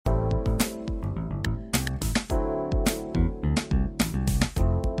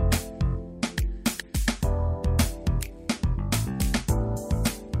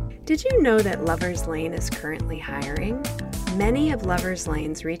Did you know that Lover's Lane is currently hiring? Many of Lover's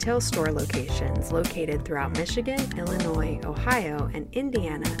Lane's retail store locations located throughout Michigan, Illinois, Ohio, and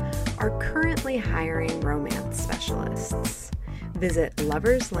Indiana are currently hiring romance specialists. Visit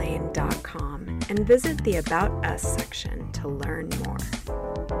loverslane.com and visit the About Us section to learn more.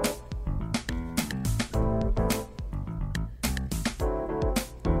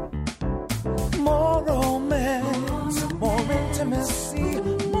 More romance, more intimacy,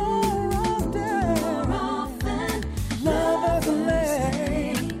 more often, Lover's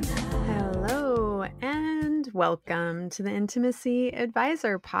Lane. Hello, and welcome to the Intimacy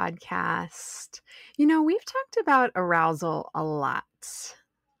Advisor podcast. You know, we've talked about arousal a lot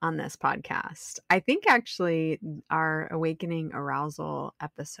on this podcast. I think actually our Awakening Arousal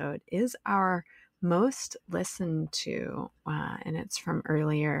episode is our most listened to, and it's from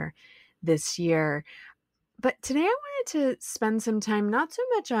earlier this year. But today I wanted to spend some time, not so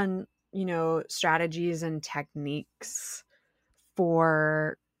much on, strategies and techniques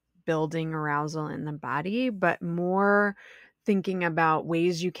for building arousal in the body, but more thinking about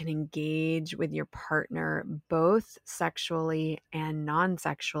ways you can engage with your partner, both sexually and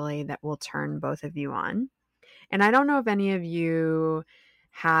non-sexually, that will turn both of you on. And I don't know if any of you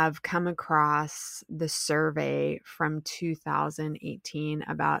have come across the survey from 2018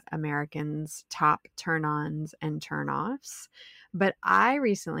 about Americans' top turn-ons and turn-offs, but I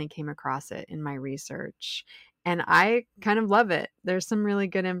recently came across it in my research, and I kind of love it. There's some really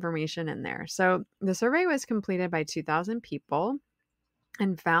good information in there. So the survey was completed by 2,000 people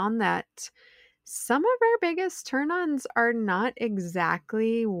and found that some of our biggest turn-ons are not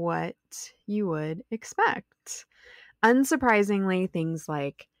exactly what you would expect. Unsurprisingly, things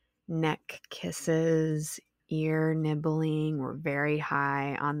like neck kisses, ear nibbling were very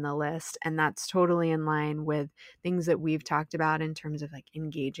high on the list. And that's totally in line with things that we've talked about in terms of like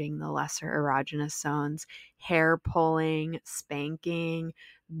engaging the lesser erogenous zones. Hair pulling, spanking,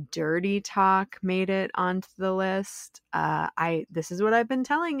 dirty talk made it onto the list. This is what I've been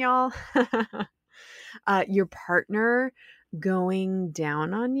telling y'all. Your partner going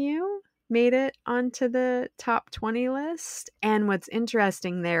down on you made it onto the top 20 list. And what's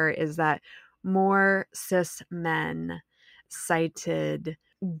interesting there is that more cis men cited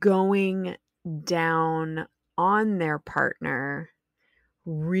going down on their partner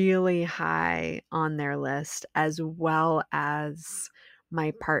really high on their list, as well as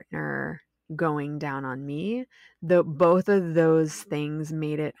my partner going down on me. Both of those things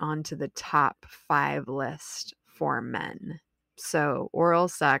made it onto the top 5 list for men. So oral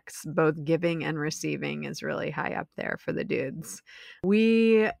sex, both giving and receiving, is really high up there for the dudes.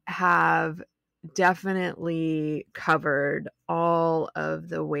 We have definitely covered all of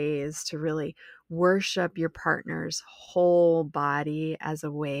the ways to really worship your partner's whole body as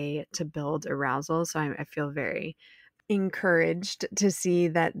a way to build arousal. So I feel very encouraged to see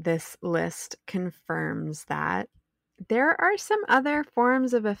that this list confirms that. There are some other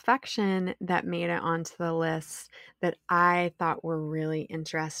forms of affection that made it onto the list that I thought were really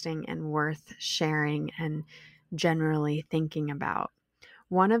interesting and worth sharing and generally thinking about.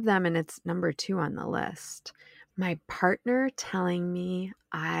 One of them, and it's number 2 on the list, my partner telling me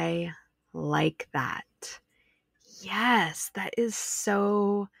I like that. Yes, that is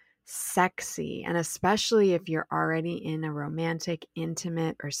so sexy. And especially if you're already in a romantic,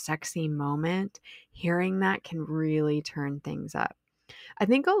 intimate, or sexy moment, hearing that can really turn things up. I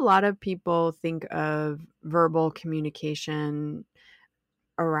think a lot of people think of verbal communication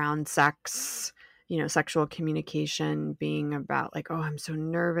around sex, sexual communication being about like, oh, I'm so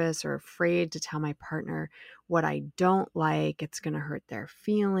nervous or afraid to tell my partner what I don't like. It's going to hurt their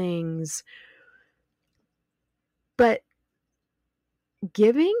feelings. But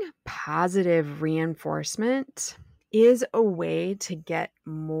giving positive reinforcement is a way to get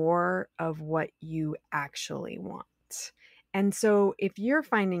more of what you actually want. And so if you're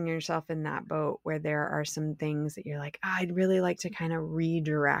finding yourself in that boat where there are some things that you're like, I'd really like to kind of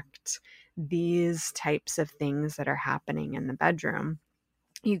redirect these types of things that are happening in the bedroom,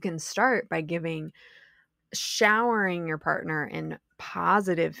 you can start by showering your partner in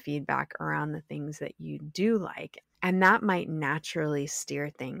positive feedback around the things that you do like. And that might naturally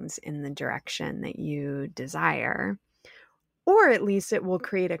steer things in the direction that you desire. Or at least it will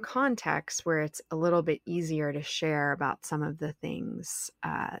create a context where it's a little bit easier to share about some of the things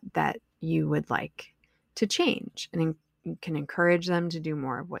that you would like to change. And you can encourage them to do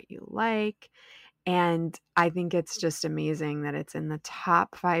more of what you like. And I think it's just amazing that it's in the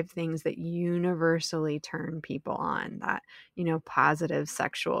top 5 things that universally turn people on, that, positive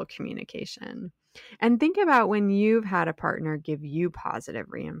sexual communication. And think about when you've had a partner give you positive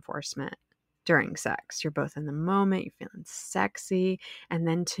reinforcement during sex. You're both in the moment, you're feeling sexy, and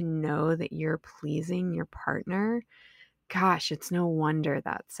then to know that you're pleasing your partner, gosh, it's no wonder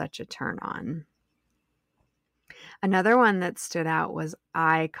that's such a turn on. Another one that stood out was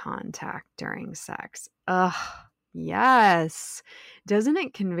eye contact during sex. Ugh, yes. Doesn't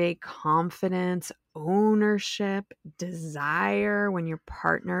it convey confidence, ownership, desire when your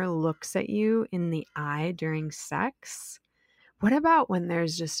partner looks at you in the eye during sex? What about when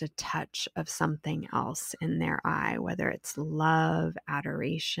there's just a touch of something else in their eye, whether it's love,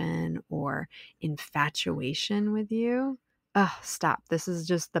 adoration, or infatuation with you? Oh, stop. This is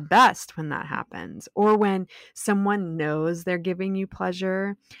just the best when that happens. Or when someone knows they're giving you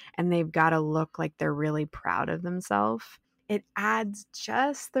pleasure and they've got to look like they're really proud of themselves. It adds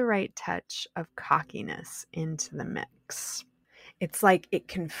just the right touch of cockiness into the mix. It's like it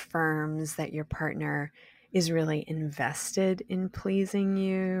confirms that your partner is really invested in pleasing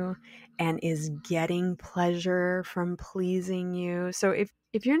you and is getting pleasure from pleasing you. So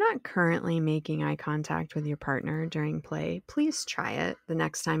if you're not currently making eye contact with your partner during play, please try it the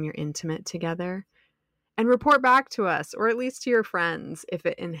next time you're intimate together and report back to us, or at least to your friends, if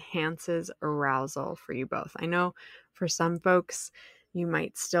it enhances arousal for you both. I know for some folks, you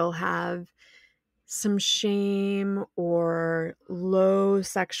might still have some shame or low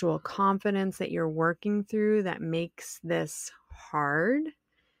sexual confidence that you're working through that makes this hard,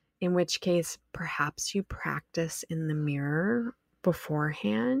 in which case perhaps you practice in the mirror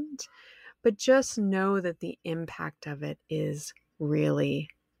beforehand, but just know that the impact of it is really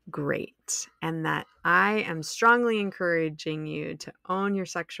great, and that I am strongly encouraging you to own your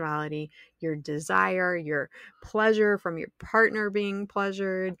sexuality, your desire, your pleasure from your partner being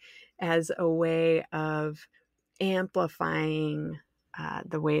pleasured, as a way of amplifying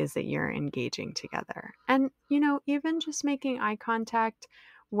the ways that you're engaging together. And, even just making eye contact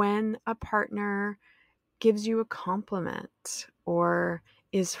when a partner gives you a compliment or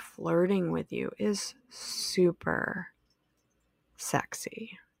is flirting with you is super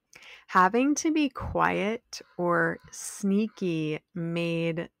sexy. Having to be quiet or sneaky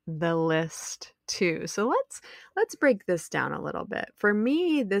made the list too. So let's break this down a little bit. For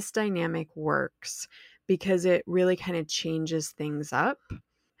me, this dynamic works because it really kind of changes things up.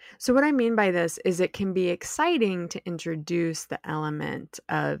 So what I mean by this is it can be exciting to introduce the element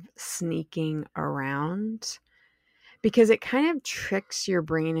of sneaking around, because it kind of tricks your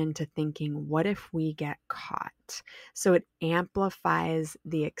brain into thinking, what if we get caught? So it amplifies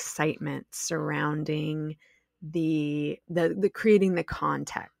the excitement surrounding the creating the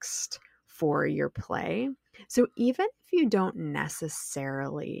context for your play. So even if you don't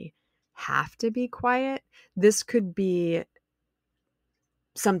necessarily have to be quiet, this could be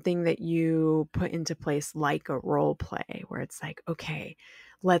something that you put into place like a role play, where it's like, okay,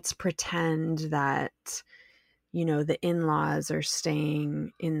 let's pretend that the in-laws are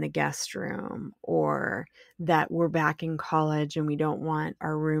staying in the guest room, or that we're back in college and we don't want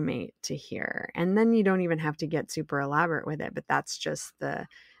our roommate to hear. And then you don't even have to get super elaborate with it, but that's just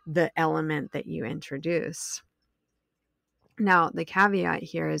the element that you introduce. Now, the caveat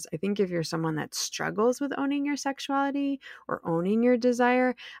here is, I think if you're someone that struggles with owning your sexuality or owning your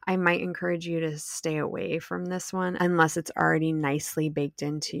desire, I might encourage you to stay away from this one unless it's already nicely baked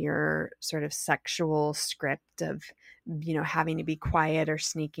into your sort of sexual script of, having to be quiet or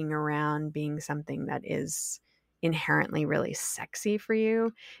sneaking around being something that is inherently really sexy for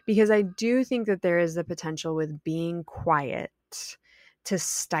you. Because I do think that there is the potential with being quiet to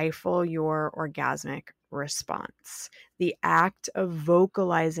stifle your orgasmic response. The act of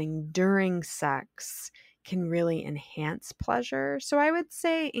vocalizing during sex can really enhance pleasure. So I would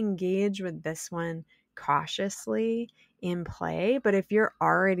say engage with this one cautiously in play. But if you're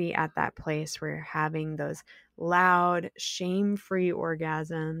already at that place where you're having those loud, shame-free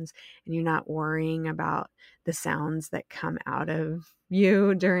orgasms and you're not worrying about the sounds that come out of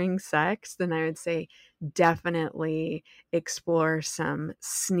you during sex, then I would say definitely explore some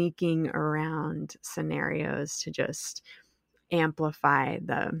sneaking around scenarios to just amplify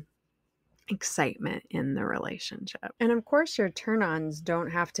the excitement in the relationship. And of course, your turn-ons don't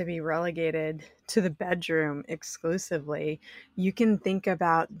have to be relegated to the bedroom exclusively. You can think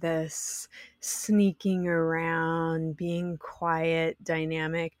about this sneaking around, being quiet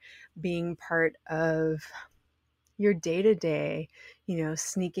dynamic being part of your day-to-day,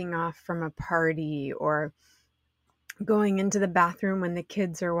 sneaking off from a party, or going into the bathroom when the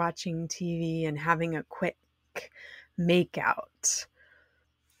kids are watching TV and having a quick makeout,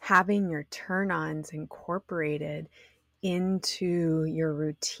 having your turn-ons incorporated into your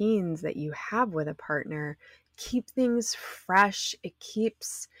routines that you have with a partner, keep things fresh. It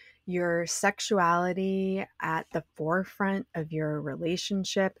keeps your sexuality at the forefront of your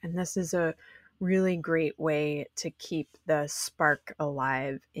relationship. And this is a really great way to keep the spark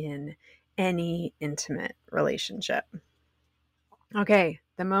alive in any intimate relationship. Okay,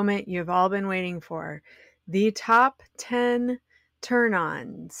 the moment you've all been waiting for, the top 10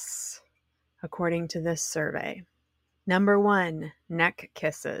 turn-ons, according to this survey. Number 1, neck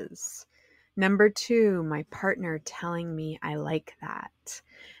kisses. Number 2, my partner telling me I like that.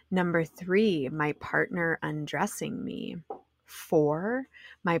 Number 3, my partner undressing me. 4,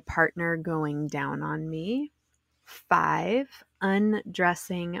 my partner going down on me. 5,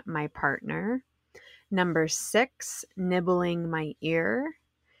 undressing my partner. Number 6, nibbling my ear.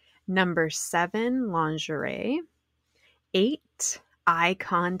 Number 7, lingerie. 8, eye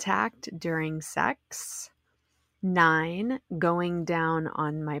contact during sex. 9, going down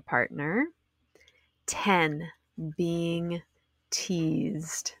on my partner. 10, being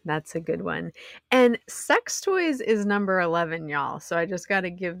teased. That's a good one. And sex toys is number 11, y'all. So I just got to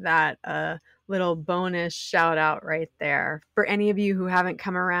give that a little bonus shout out right there for any of you who haven't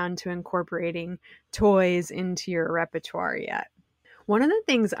come around to incorporating toys into your repertoire yet. One of the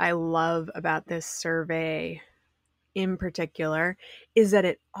things I love about this survey in particular is that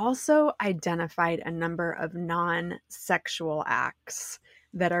it also identified a number of non-sexual acts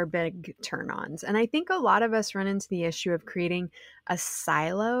that are big turn-ons. And I think a lot of us run into the issue of creating a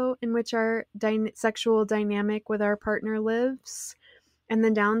silo in which our sexual dynamic with our partner lives. And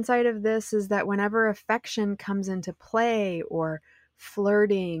the downside of this is that whenever affection comes into play, or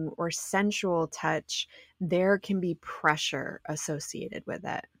flirting or sensual touch, there can be pressure associated with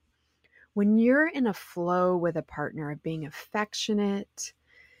it. When you're in a flow with a partner of being affectionate,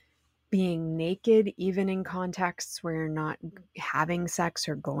 being naked, even in contexts where you're not having sex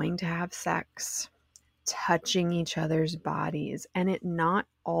or going to have sex, touching each other's bodies, and it not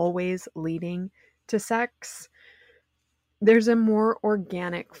always leading to sex, there's a more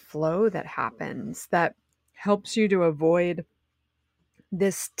organic flow that happens that helps you to avoid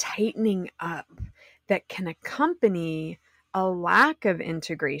this tightening up that can accompany a lack of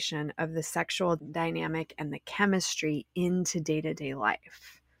integration of the sexual dynamic and the chemistry into day-to-day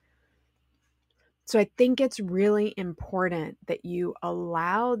life. So I think it's really important that you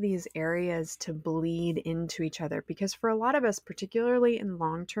allow these areas to bleed into each other, because for a lot of us, particularly in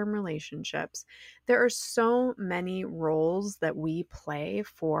long-term relationships, there are so many roles that we play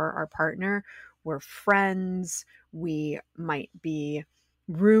for our partner. We're friends, we might be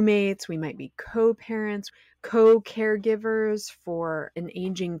roommates, we might be co-parents, co-caregivers for an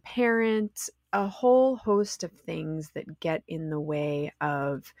aging parent, a whole host of things that get in the way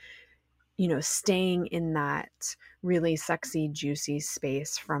of staying in that really sexy, juicy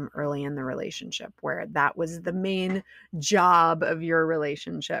space from early in the relationship, where that was the main job of your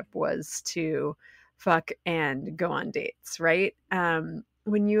relationship, was to fuck and go on dates, right?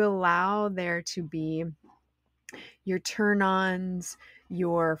 When you allow there to be your turn-ons,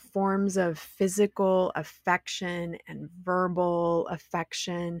 your forms of physical affection and verbal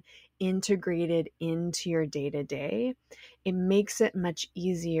affection integrated into your day-to-day, it makes it much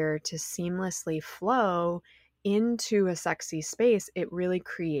easier to seamlessly flow into a sexy space. It really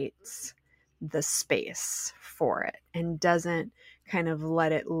creates the space for it and doesn't kind of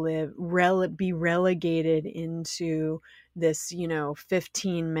let it be relegated into this,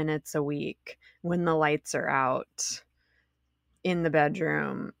 15 minutes a week when the lights are out in the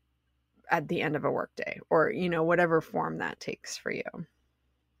bedroom at the end of a workday, or, whatever form that takes for you.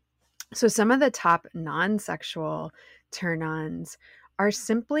 So some of the top non-sexual turn-ons are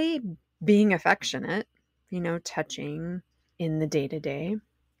simply being affectionate, touching in the day-to-day,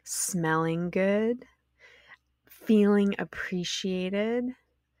 smelling good, feeling appreciated,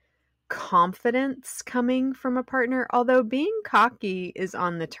 confidence coming from a partner, although being cocky is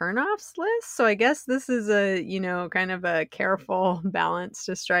on the turn-offs list. So I guess this is a, kind of a careful balance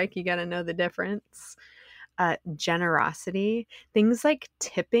to strike. You got to know the difference. Generosity, things like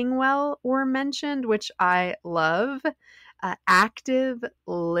tipping well were mentioned, which I love. Active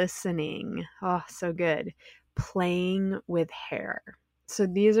listening. Oh, so good. Playing with hair. So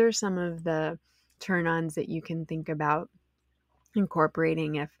these are some of the turn-ons that you can think about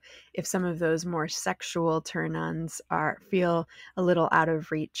incorporating if some of those more sexual turn-ons feel a little out of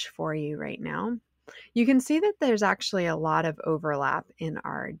reach for you right now. You can see that there's actually a lot of overlap in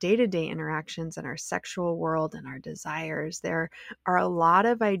our day-to-day interactions and our sexual world and our desires. There are a lot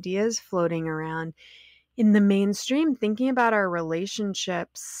of ideas floating around in the mainstream thinking about our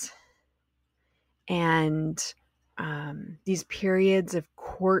relationships and these periods of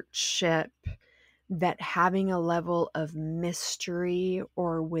courtship, that having a level of mystery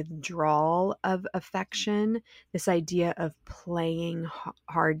or withdrawal of affection, this idea of playing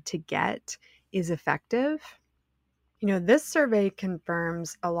hard to get, is effective. This survey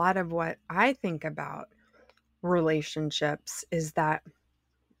confirms a lot of what I think about relationships, is that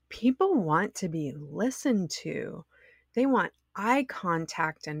people want to be listened to. They want eye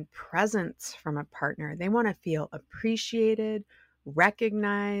contact and presence from a partner. They want to feel appreciated,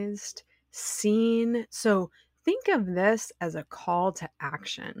 recognized, seen. So think of this as a call to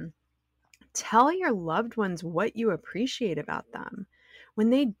action. Tell your loved ones what you appreciate about them. When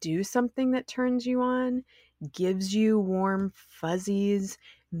they do something that turns you on, gives you warm fuzzies,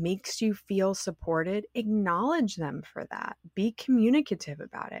 makes you feel supported, acknowledge them for that. Be communicative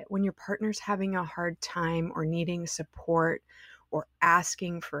about it. When your partner's having a hard time or needing support or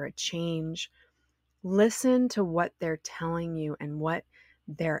asking for a change, listen to what they're telling you and what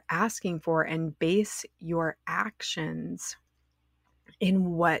they're asking for, and base your actions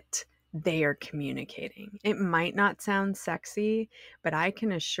in what they are communicating. It might not sound sexy, but I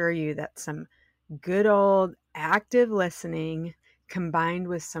can assure you that some good old active listening combined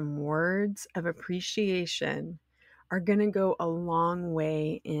with some words of appreciation are going to go a long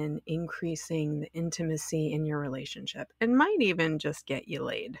way in increasing the intimacy in your relationship, and might even just get you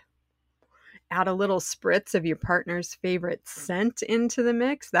laid. Add a little spritz of your partner's favorite scent into the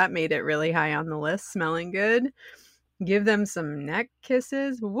mix. That made it really high on the list, smelling good. Give them some neck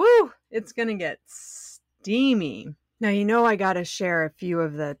kisses. Woo! It's going to get steamy. Now, I got to share a few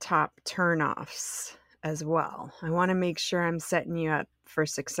of the top turnoffs as well. I want to make sure I'm setting you up for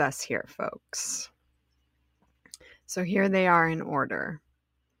success here, folks. So here they are in order.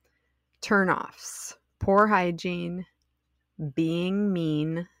 Turnoffs: poor hygiene, being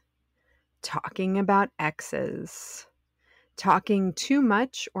mean, talking about exes, talking too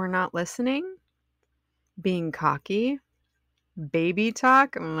much or not listening, being cocky, baby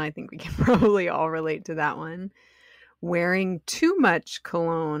talk. I think we can probably all relate to that one. Wearing too much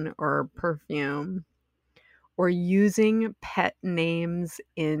cologne or perfume, or using pet names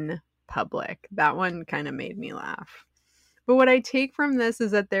in public. That one kind of made me laugh. But what I take from this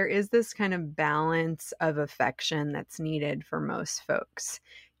is that there is this kind of balance of affection that's needed for most folks.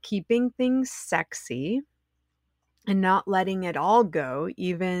 Keeping things sexy and not letting it all go,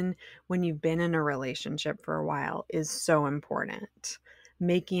 even when you've been in a relationship for a while, is so important.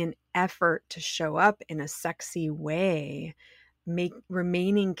 Making an effort to show up in a sexy way,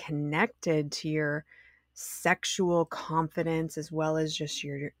 remaining connected to your sexual confidence as well as just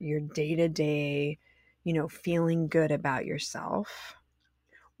your day-to-day, feeling good about yourself,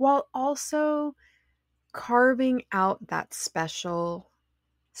 while also carving out that special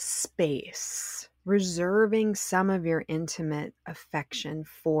space, reserving some of your intimate affection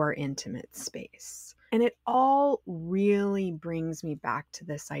for intimate space. And it all really brings me back to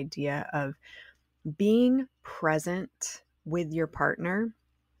this idea of being present with your partner.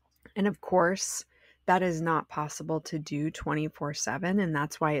 And of course, that is not possible to do 24/7. And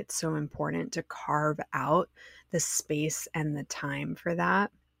that's why it's so important to carve out the space and the time for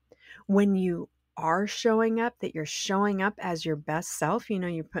that. When you are showing up, that you're showing up as your best self,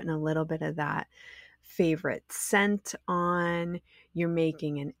 you're putting a little bit of that favorite scent on, you're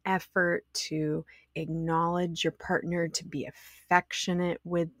making an effort to acknowledge your partner, to be affectionate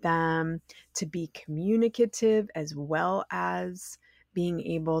with them, to be communicative, as well as being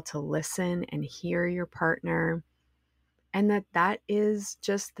able to listen and hear your partner. And that is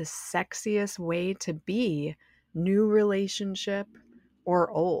just the sexiest way to be, new relationship or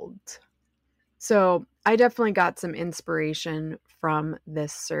old. So I definitely got some inspiration from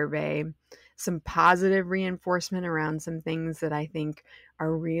this survey, some positive reinforcement around some things that I think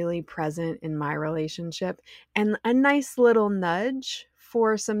are really present in my relationship, and a nice little nudge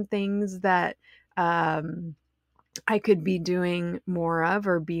for some things that I could be doing more of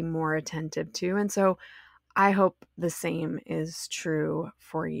or be more attentive to. And so I hope the same is true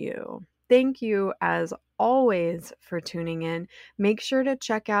for you. Thank you, as always, for tuning in. Make sure to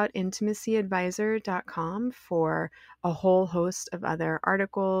check out intimacyadvisor.com for a whole host of other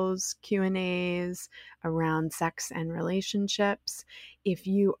articles, Q&As around sex and relationships. If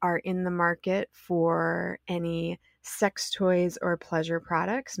you are in the market for any sex toys or pleasure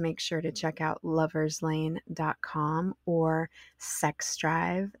products, make sure to check out loverslane.com or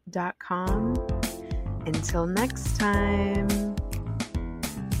sexdrive.com. Until next time.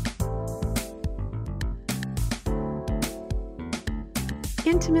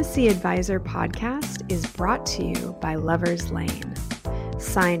 Intimacy Advisor Podcast is brought to you by Lover's Lane.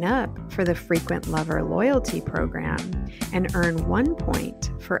 Sign up for the Frequent Lover Loyalty Program and earn 1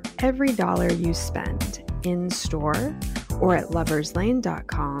 point for every $1 you spend in store or at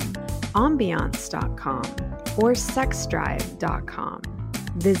loverslane.com, ambiance.com, or sexdrive.com.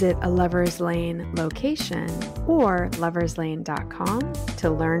 Visit a Lover's Lane location or loverslane.com to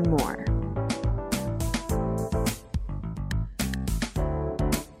learn more.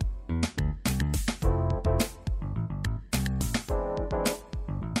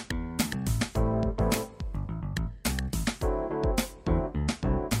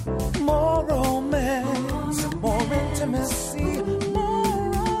 More romance, more intimacy,